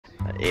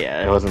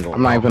Yeah, it wasn't going.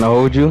 I'm not even gonna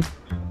hold you.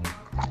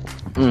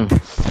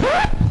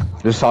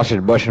 This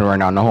sausage busting right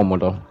now. No homo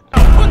though.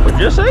 What'd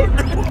you say?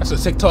 That's a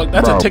TikTok.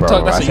 That's a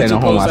TikTok. That's a YouTube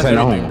post. That's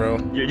anything, bro.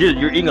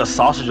 You're eating a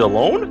sausage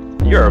alone?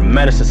 You're a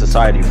menace to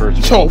society, first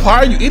of all. Yo, why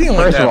are you eating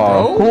like that,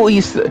 bro? Who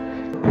eats?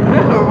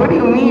 What do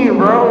you mean,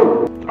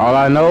 bro? All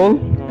I know,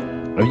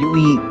 if you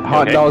eat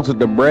hot dogs with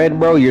the bread,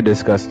 bro, you're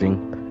disgusting.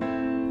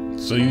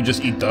 So you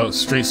just eat the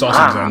straight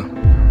sausage then?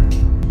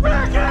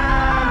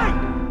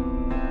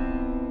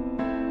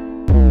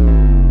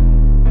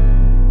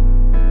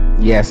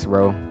 Yes,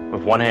 bro.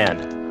 With one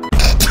hand.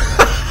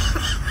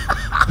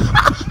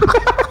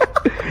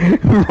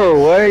 Bro,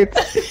 what?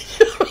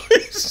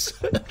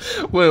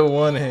 With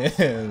one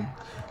hand.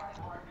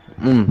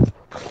 Bro,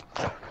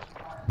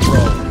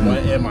 what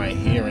am I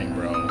hearing,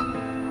 bro?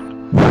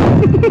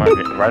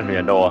 Reminds me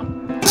of Noah.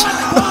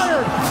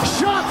 Fired!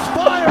 Shots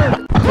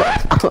fired!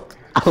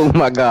 Oh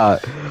my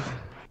god.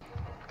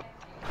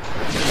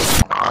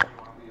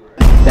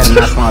 That did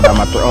not slide down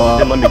my throat.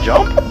 Didn't let me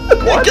jump?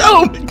 What?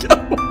 Go!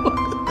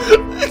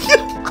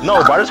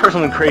 No, bro, I just heard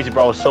something crazy,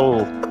 bro. I was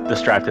so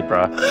distracted,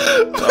 bro. I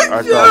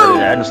thought it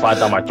hadn't slide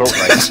down my throat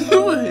right.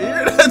 You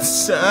hear that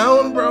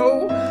sound,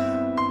 bro?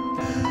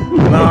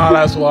 Nah,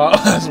 that's wild.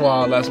 That's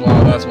wild. That's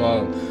wild. That's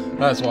wild.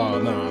 That's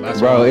wild. Nah, that's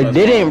bro, wild. it That's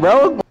didn't,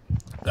 wild. bro.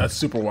 That's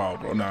super wild,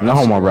 bro. Nah, no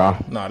homo, bro.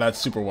 Nah, that's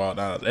super wild.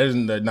 Nah,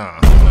 nah.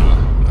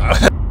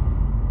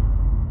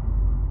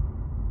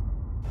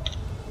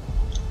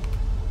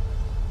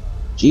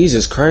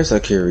 Jesus Christ, I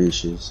can't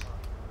reach this.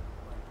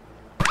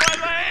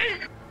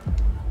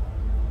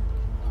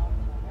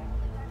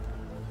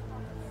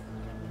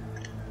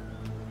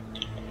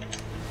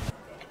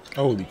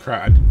 Holy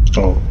crap.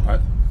 Oh.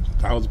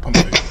 That was a pump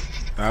fake.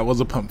 That was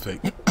a pump fake.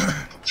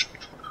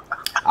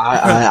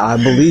 I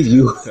believe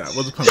you. That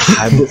was a pump fake.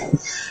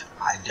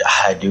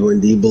 I do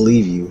indeed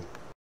believe you.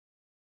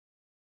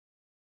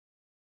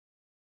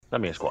 Let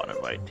me a squad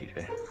invite,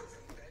 TJ.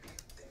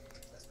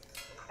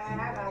 I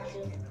got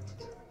you.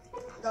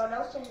 No,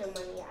 don't send him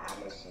money.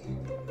 I will send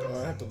him.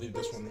 Oh, I have to leave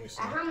this one. Let me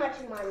see. How much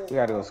money? We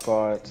gotta go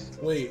squads.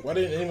 Wait, why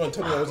didn't anyone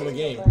tell me I was in the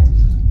game?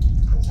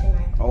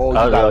 Oh,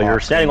 you were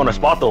standing on a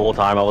spot the whole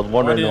time. I was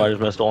wondering why you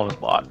just missed on the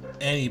spot.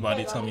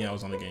 Anybody tell me I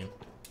was on the game?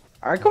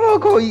 Alright, come on,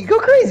 go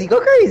crazy, go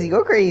crazy,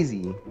 go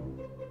crazy.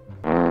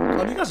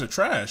 Oh, you guys are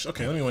trash.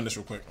 Okay, let me win this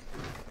real quick.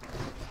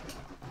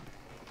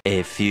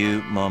 A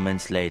few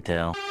moments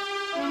later.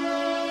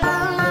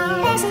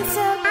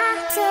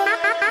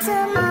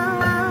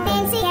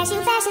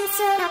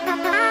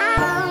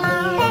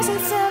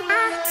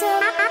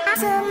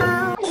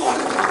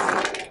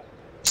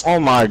 Oh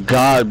my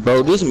god,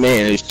 bro, this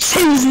man is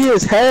cheesy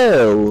as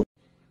hell.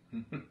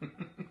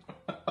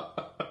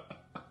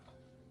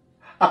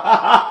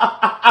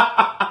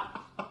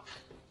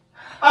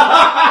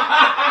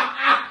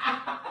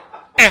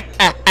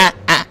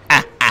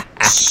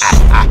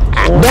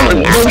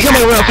 Don't come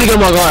around, pick up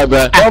my guard,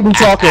 bro. Don't be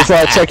talking so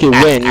I check your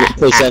win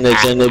percentage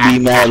and it'll be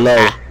mad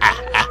low.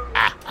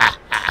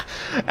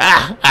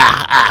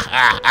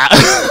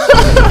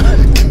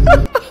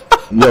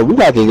 Yo, we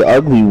got this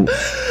ugly.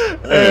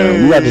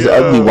 We got this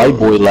ugly white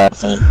boy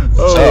laughing.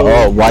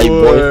 Oh, white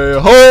boy.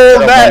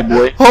 Hold that.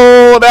 Boy.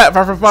 Hold that.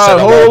 5 for 5.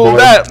 Hold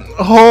that.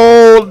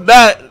 Hold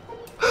that.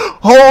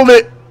 Hold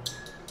it.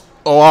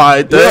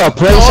 Alright, then. Yeah,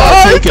 place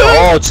I take it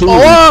all too.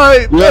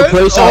 Alright, yeah,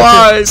 place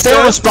I take. Stay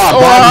on the spot,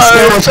 Bobby.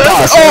 Stay on the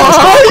spot. Stay on the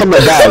spot.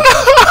 Coming back.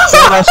 Stay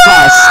on the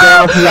spot. Stay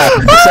on the spot.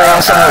 Stay on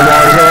the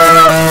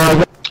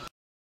spot.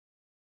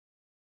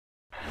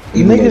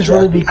 You niggas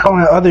really be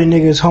calling other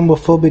niggas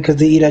homophobic because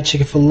they eat at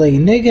Chick-fil-A.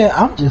 Nigga,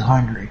 I'm just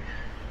hungry.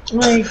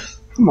 Like,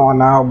 come on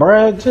now,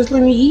 bruh. Just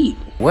let me eat.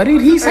 What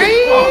did he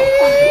say?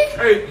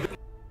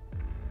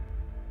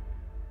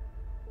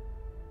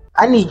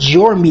 I need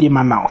your meat in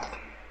my mouth.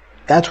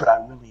 That's what I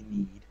really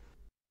need.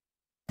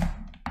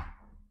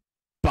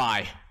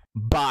 Bye.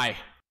 Bye.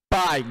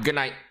 Bye. Good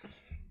night.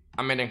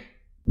 I'm ending.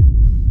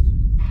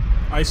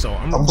 ISO,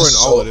 I'm recording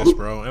all of this,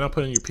 bro, and I'm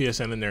putting your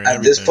PSN in there and at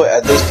everything.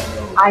 At this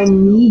point, I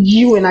need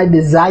you and I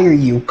desire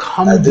you.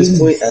 Come at this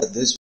point, I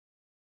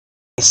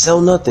sell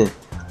nothing.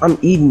 I'm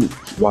eating.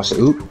 Watch it.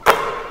 Oop.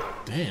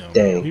 Damn.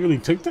 Dang. He really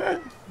took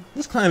that?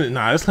 This clan is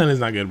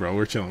not good, bro.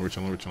 We're chilling.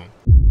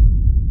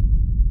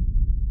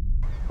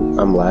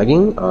 I'm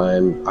lagging.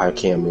 I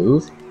can't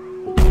move.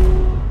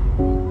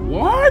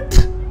 What?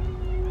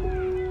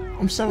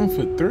 I'm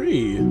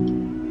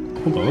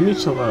 7'3". Hold on, let me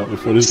chill out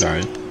before this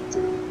guy.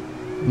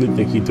 They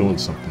think he's doing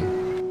something.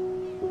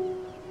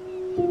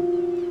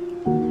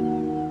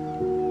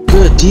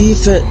 Good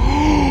defense.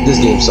 This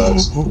game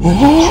sucks.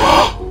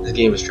 This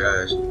game is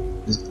trash.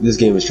 This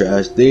game is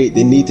trash. They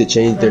need to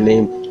change their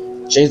name.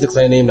 Change the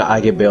clan name to I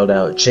Get Bailed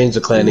Out. Change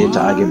the clan name to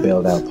I Get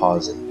Bailed Out.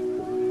 Pause it.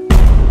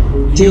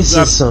 This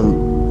is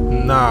some.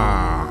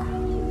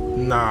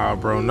 Nah,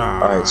 bro,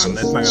 nah. Alright, so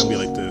that's not gonna be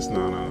like this.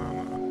 Nah.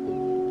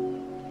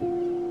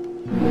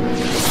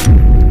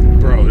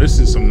 Bro, this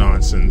is some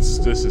nonsense.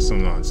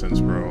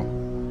 Bro.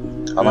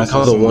 I like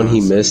how the one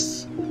he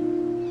missed.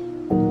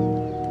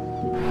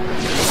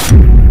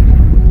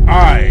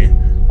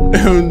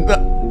 I'm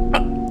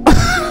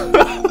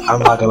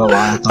not gonna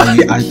lie.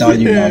 I thought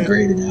you got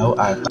graded out.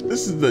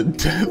 This is the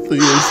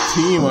deadliest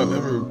team I've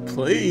ever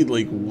played.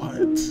 Like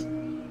what?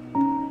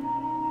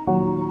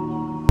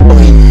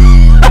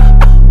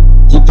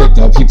 He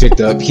picked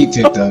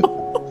up.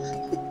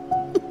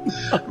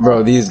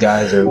 Bro, these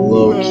guys are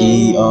low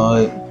key.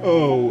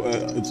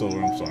 It's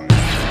over. I'm sorry.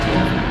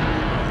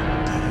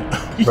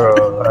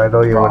 Bro, I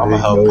know you want to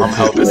I'm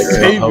helping.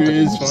 Savior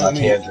I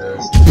can't.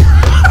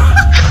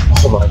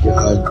 Oh my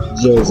God,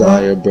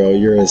 Josiah, bro,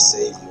 you're a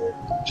savior.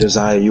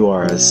 Josiah, you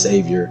are a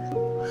savior.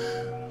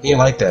 He ain't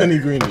like that. Any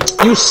green.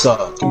 You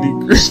suck.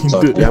 You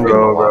suck. Yeah,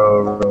 bro,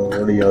 what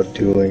are y'all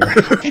doing?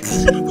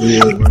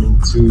 Yeah, running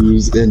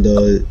twos and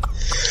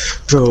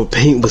bro,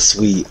 paint was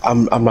sweet.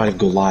 I'm not even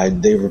gonna lie.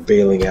 They were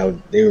bailing out.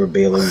 They were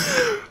bailing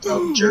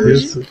out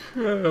Jersey.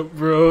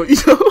 Bro,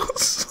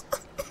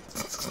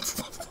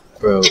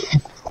 Bro,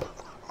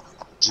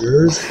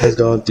 Jers has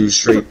gone through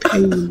straight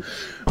pain.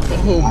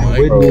 oh my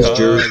witnessed God,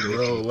 Jers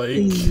bro! Like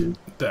pain.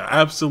 the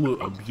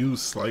absolute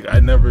abuse. Like I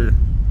never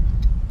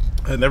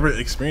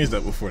experienced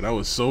that before. That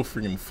was so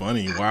freaking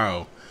funny.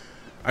 Wow,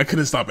 I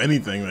couldn't stop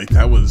anything. Like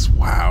that was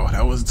wow.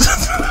 That was.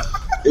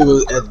 It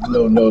was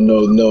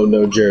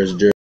no, Jers.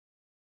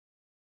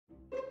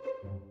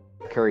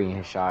 Curry in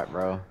his shot,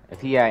 bro.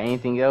 If he had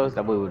anything else,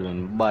 that boy would have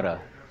been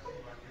butter.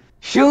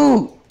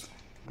 Shoot!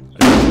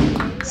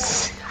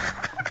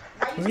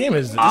 This game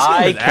is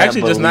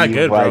actually just not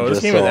good, bro. This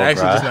game is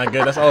actually just not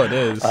good. That's all it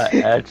is. I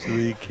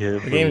actually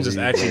can't. The game is just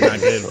actually not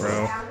good,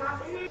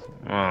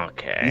 bro.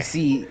 Okay. You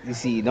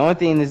see, the only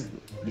thing is,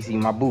 you see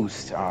my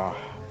boost. I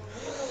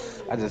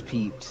just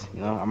peeped.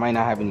 You know, I might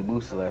not have any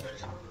boost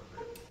left.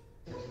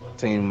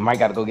 So you might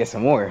gotta go get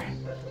some more.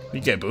 You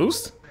get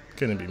boost?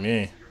 Couldn't be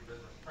me.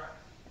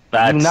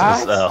 That's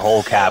just a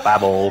whole cap. I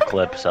have a whole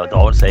clip, so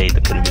don't say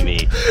that couldn't be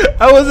me.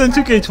 I was in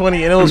 2K20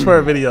 and it was for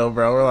a video,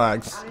 bro.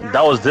 Relax.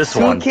 That was this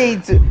one.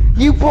 2K2.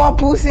 You bought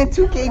boost in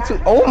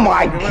 2K2. Oh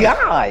my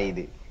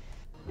God.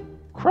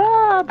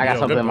 Crap. I got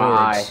something in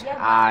my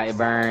eye. It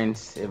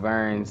burns. It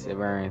burns. It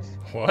burns.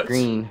 What?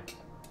 Green.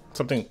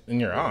 Something in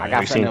your eye. I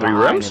got you seen something in 3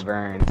 my eye rims? and it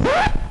burns.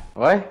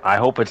 What? I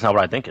hope it's not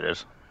what I think it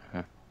is.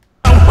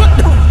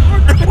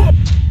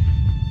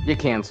 You're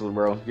canceled,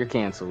 bro. You're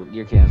canceled.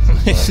 You're canceled.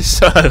 He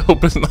said, I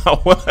hope it's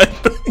not what I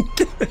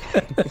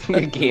think.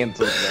 You're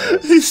canceled, bro.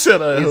 He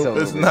said, I It's hope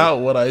it's over. not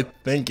what I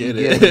think it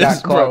You is,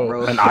 got caught, bro.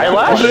 bro. An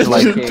eyelash?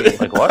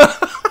 Like what?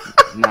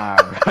 Nah,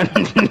 bro.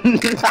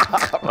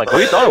 Like what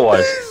you thought it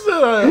was? He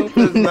said, I hope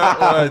it's not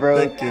what I bro.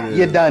 think it is.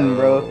 You're done,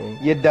 bro.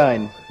 You're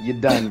done. You're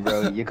done,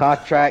 bro. Your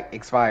contract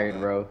expired,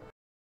 bro.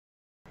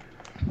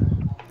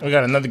 We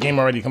got another game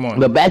already. Come on.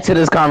 But back to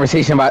this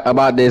conversation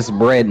about this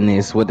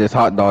breadness with this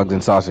hot dogs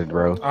and sausage,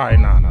 bro. All right,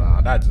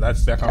 nah. That's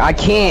that. I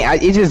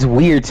can't. It's just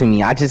weird to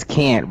me. I just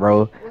can't,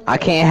 bro. I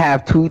can't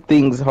have two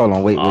things. Hold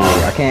on, wait.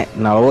 I can't.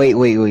 No, wait.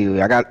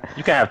 I got.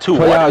 You can have two.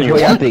 What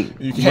y'all think?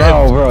 You can't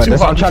have bro. two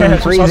That's what I'm you trying can't to have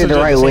two phrase it the sausages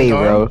at right the way, same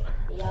bro.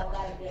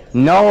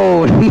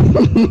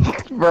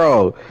 No,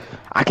 bro.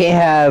 I can't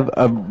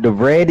have the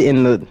bread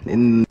and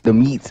the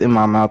meats in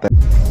my mouth.